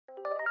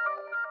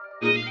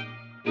Claire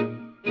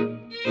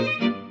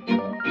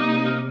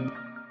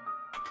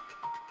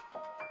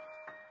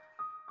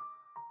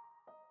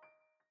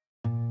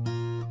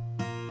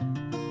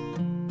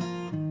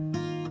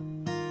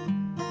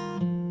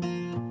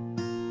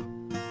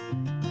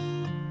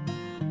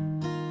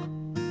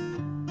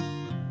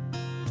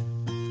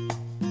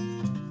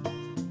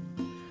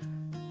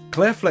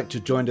Fletcher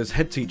joined as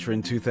head teacher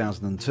in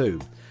 2002,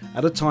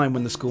 at a time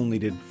when the school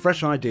needed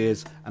fresh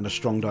ideas and a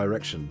strong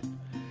direction.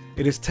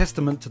 It is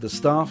testament to the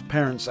staff,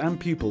 parents and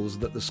pupils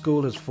that the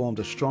school has formed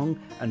a strong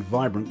and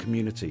vibrant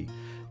community,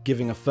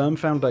 giving a firm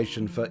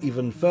foundation for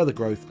even further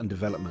growth and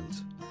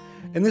development.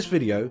 In this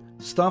video,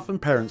 staff and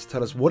parents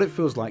tell us what it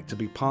feels like to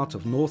be part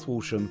of North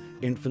Walsham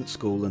Infant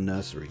School and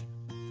Nursery.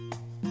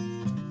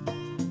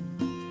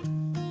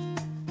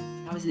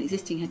 I was an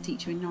existing head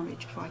teacher in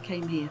Norwich before I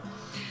came here,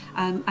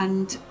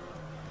 and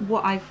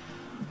what I've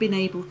been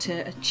able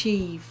to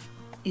achieve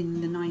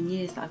in the 9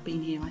 years that I've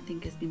been here, I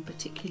think has been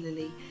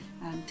particularly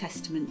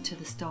testament to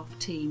the staff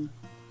team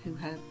who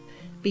have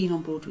been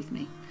on board with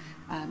me,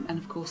 and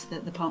of course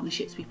the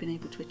partnerships we've been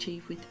able to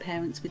achieve with the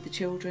parents, with the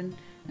children,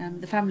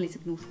 the families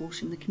of North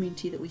Walsham, the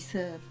community that we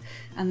serve,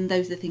 and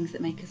those are the things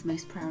that make us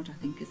most proud, I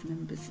think, as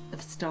members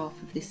of staff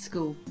of this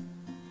school.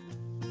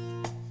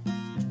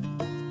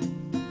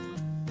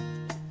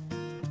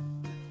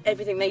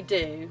 Everything they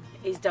do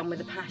is done with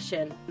a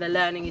passion. The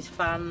learning is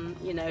fun,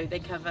 you know, they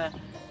cover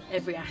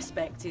every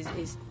aspect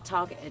is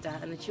targeted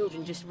at, and the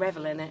children just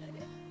revel in it.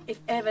 If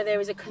ever there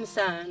is a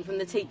concern from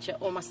the teacher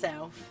or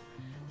myself,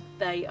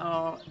 they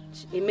are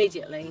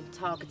immediately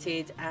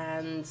targeted,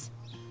 and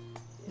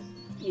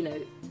you know,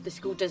 the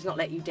school does not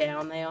let you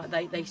down.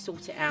 They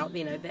sort it out.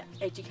 You know, the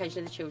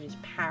education of the children is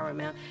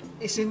paramount.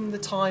 It's in the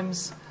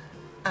times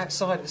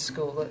outside of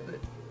school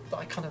that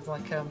I kind of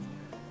like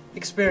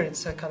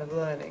experience her kind of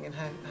learning and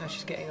how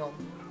she's getting on.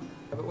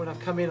 But when I've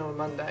come in on a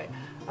Monday,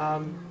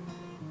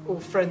 all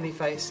friendly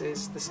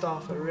faces, the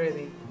staff are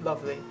really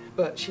lovely,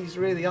 but she's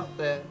really up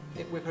there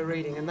with her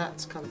reading, and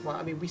that's kind of like,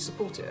 I mean, we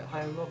support it at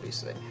home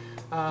obviously,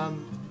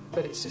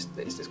 but it's just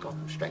gone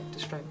from strength to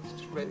strength.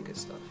 It's really good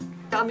stuff.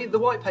 I mean, the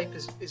white paper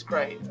is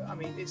great. I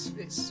mean,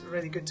 it's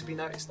really good to be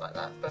noticed like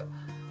that, but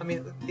I mean,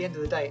 at the end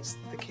of the day, it's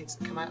the kids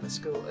that come out of the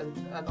school,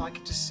 and I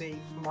could just see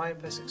from my own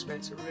personal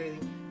experience a really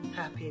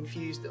happy,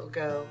 infused little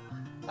girl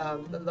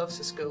that loves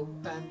the school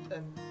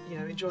and you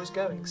know, enjoys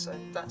going. So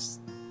that's,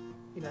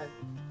 you know,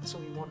 that's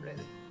all you want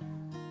really.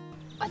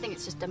 I think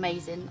it's just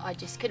amazing. I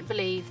just couldn't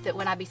believe that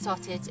when Abby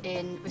started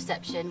in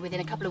reception,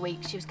 within a couple of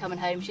weeks she was coming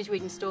home, she was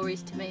reading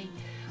stories to me.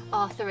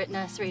 Arthur at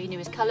nursery knew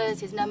his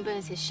colours, his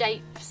numbers, his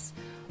shapes,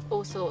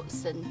 all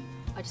sorts, and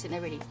I just think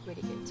they're really,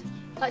 really good.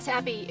 Like I say,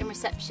 Abby in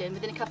reception,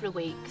 within a couple of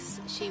weeks,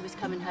 she was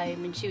coming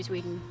home and she was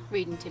reading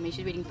to me.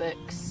 She was reading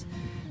books,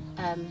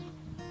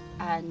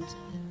 and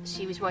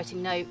she was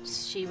writing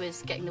notes. She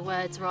was getting the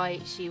words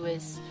right.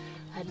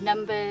 Had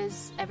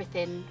numbers.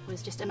 Everything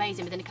was just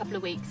amazing. Within a couple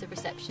of weeks of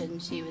reception,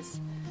 she'd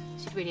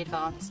really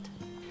advanced.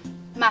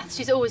 Maths,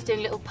 she's always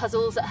doing little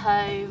puzzles at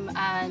home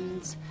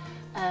and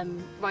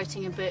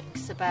writing in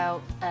books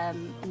about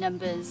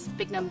numbers,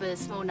 big numbers,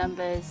 small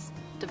numbers,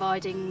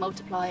 dividing,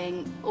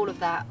 multiplying, all of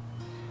that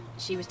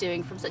she was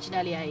doing from such an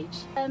early age.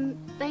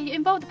 They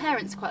involve the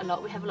parents quite a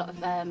lot. We have a lot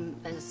of,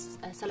 there's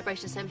a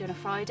celebration assembly on a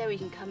Friday where you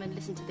can come and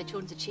listen to the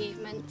children's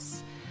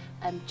achievements.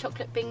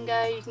 Chocolate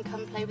bingo, you can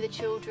come and play with the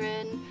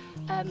children.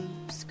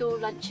 School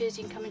lunches,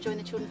 you can come and join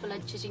the children for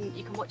lunches.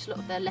 You can watch a lot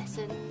of their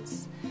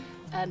lessons.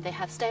 They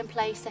have stay and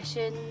play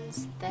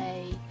sessions.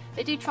 They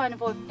do try and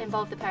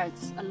involve the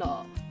parents a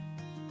lot.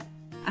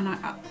 And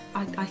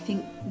I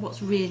think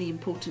what's really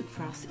important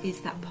for us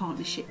is that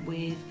partnership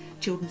with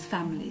children's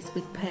families,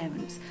 with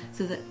parents,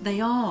 so that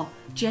they are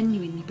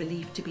genuinely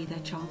believed to be their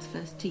child's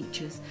first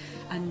teachers,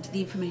 and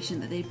the information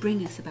that they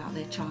bring us about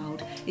their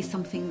child is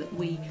something that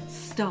we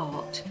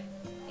start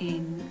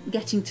in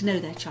getting to know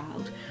their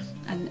child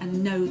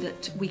and know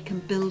that we can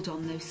build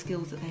on those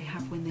skills that they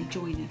have when they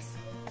join us.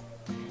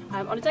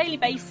 On a daily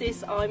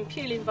basis, I'm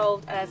purely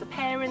involved as a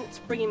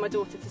parent, bringing my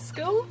daughter to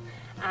school,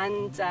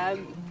 and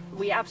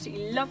we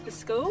absolutely love the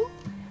school.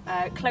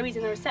 Chloe's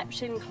in the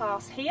reception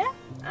class here,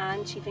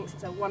 and she thinks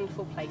it's a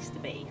wonderful place to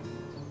be.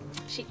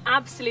 She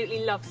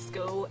absolutely loves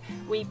school.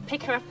 We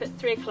pick her up at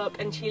 3 o'clock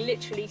and she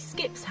literally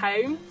skips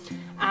home,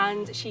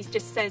 and she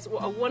just says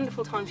what a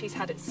wonderful time she's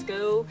had at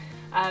school.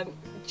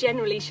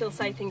 Generally she'll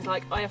say things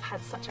like, I have had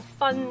such a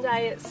fun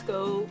day at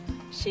school.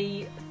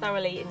 She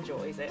thoroughly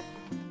enjoys it.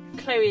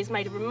 Chloe has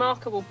made a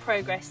remarkable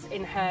progress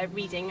in her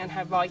reading and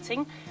her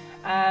writing.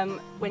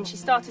 When she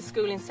started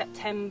school in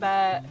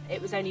September,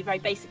 it was only very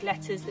basic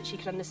letters that she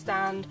could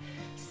understand.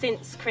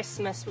 Since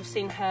Christmas, we've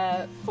seen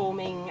her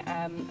forming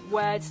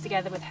words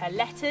together with her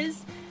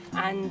letters,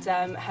 and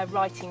her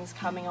writing's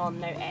coming on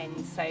no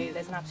end, so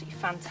there's an absolutely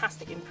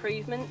fantastic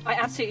improvement. I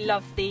absolutely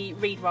love the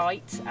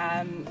read-write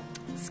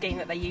scheme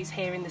that they use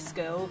here in the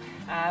school.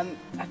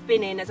 I've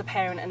been in as a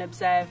parent and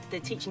observed the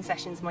teaching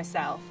sessions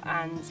myself,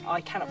 and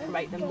I cannot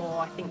promote them more.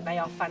 I think they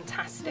are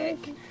fantastic.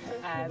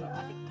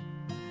 I think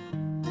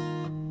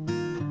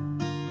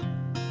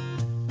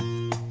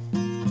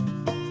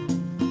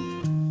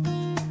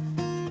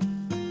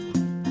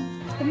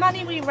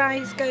money we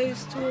raise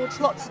goes towards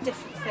lots of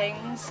different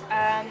things.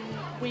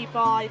 We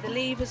buy the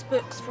Leavers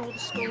books for all the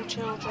school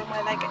children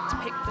where they get to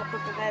pick the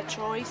book of their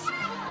choice.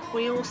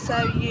 We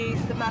also use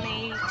the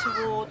money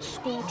towards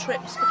school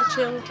trips for the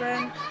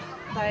children.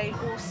 They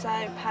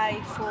also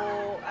pay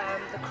for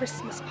the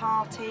Christmas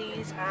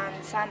parties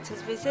and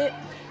Santa's visit,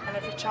 and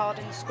every child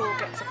in the school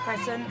gets a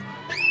present.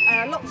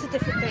 Lots of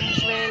different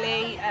things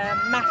really,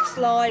 maths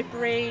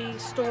library,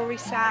 story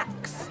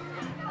sacks.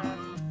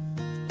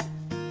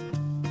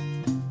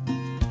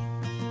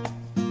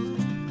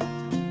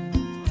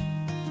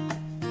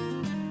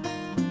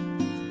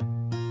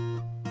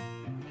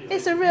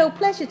 It's a real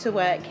pleasure to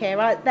work here.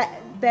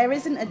 There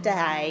isn't a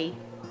day,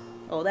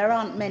 or there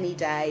aren't many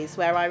days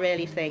where I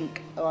really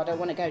think, oh, I don't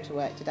want to go to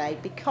work today,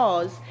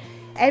 because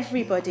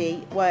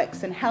everybody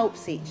works and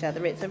helps each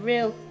other. It's a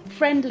real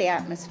friendly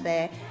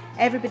atmosphere.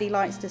 Everybody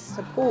likes to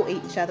support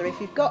each other.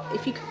 If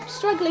you're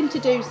struggling to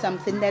do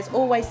something, there's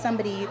always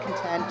somebody you can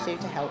turn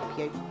to help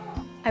you.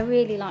 I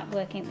really like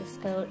working at the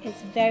school.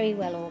 It's very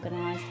well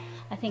organised.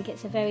 I think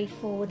it's a very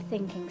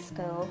forward-thinking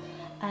school,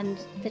 and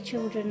the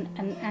children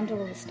and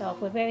all the staff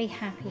were very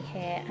happy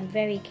here and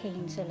very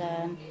keen to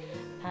learn.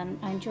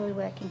 I enjoy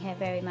working here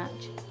very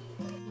much.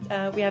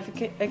 We have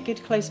a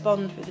good close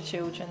bond with the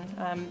children.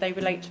 They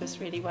relate to us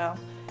really well,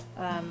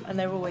 and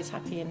they're always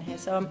happy in here.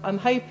 So I'm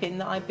hoping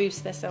that I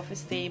boost their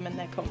self-esteem and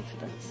their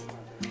confidence.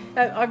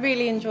 I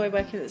really enjoy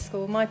working at the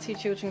school. My two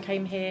children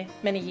came here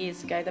many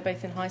years ago. They're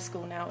both in high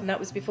school now, and that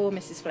was before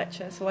Mrs.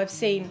 Fletcher. So I've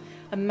seen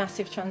a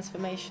massive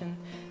transformation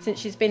since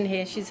she's been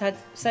here. She's had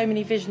so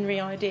many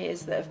visionary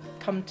ideas that have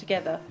come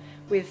together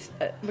with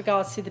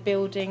regards to the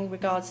building,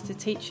 regards to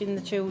teaching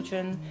the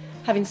children,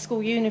 having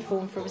school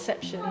uniform for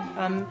reception,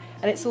 and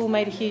it's all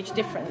made a huge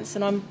difference,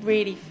 and I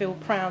really feel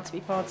proud to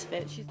be part of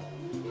it.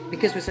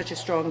 Because we're such a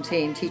strong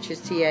team,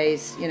 teachers,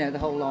 TAs, you know, the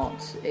whole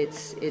lot,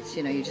 it's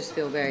you know, you just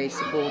feel very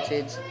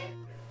supported.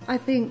 I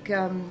think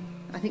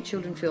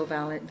children feel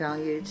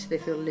valued, they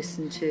feel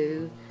listened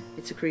to.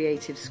 It's a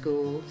creative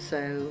school,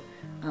 so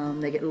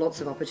they get lots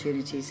of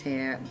opportunities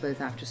here,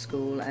 both after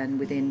school and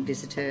within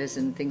visitors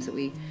and things that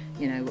we,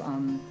 you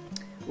know,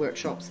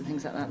 workshops and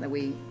things like that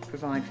we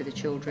provide for the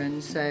children.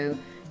 So,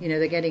 you know,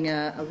 they're getting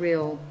a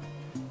real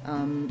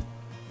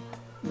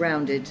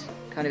rounded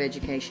kind of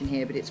education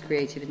here, but it's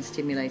creative and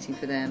stimulating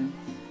for them.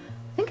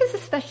 I think it's a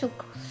special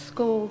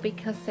school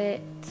because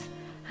it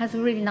has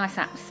a really nice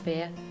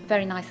atmosphere,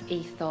 very nice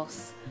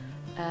ethos.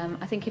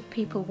 I think if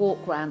people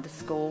walk around the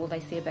school,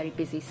 they see a very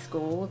busy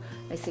school,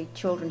 they see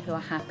children who are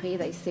happy,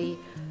 they see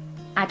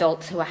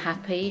adults who are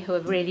happy, who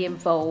are really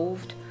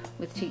involved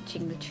with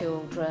teaching the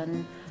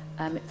children.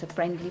 It's a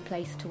friendly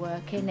place to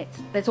work in.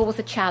 There's always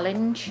a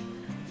challenge,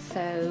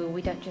 so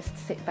we don't just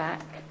sit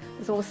back.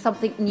 There's always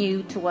something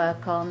new to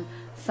work on,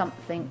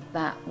 something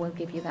that will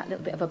give you that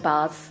little bit of a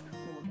buzz.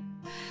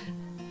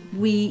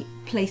 We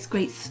place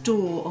great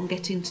store on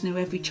getting to know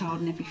every child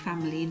and every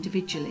family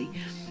individually.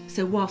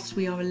 So whilst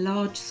we are a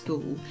large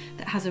school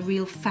that has a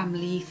real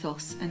family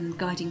ethos and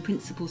guiding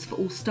principles for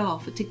all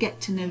staff, to get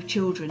to know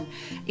children,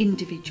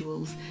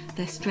 individuals,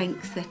 their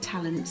strengths, their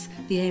talents,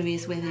 the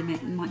areas where they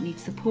might need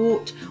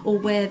support or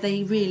where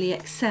they really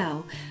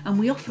excel. And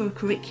we offer a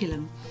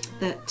curriculum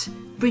that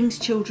brings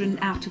children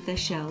out of their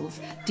shells,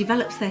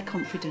 develops their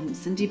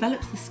confidence and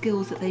develops the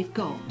skills that they've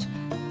got.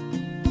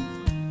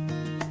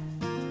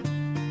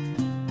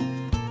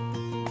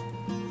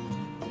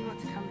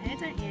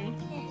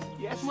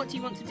 What do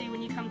you want to do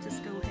when you come to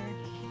school here?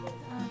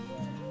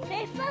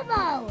 Play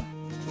football.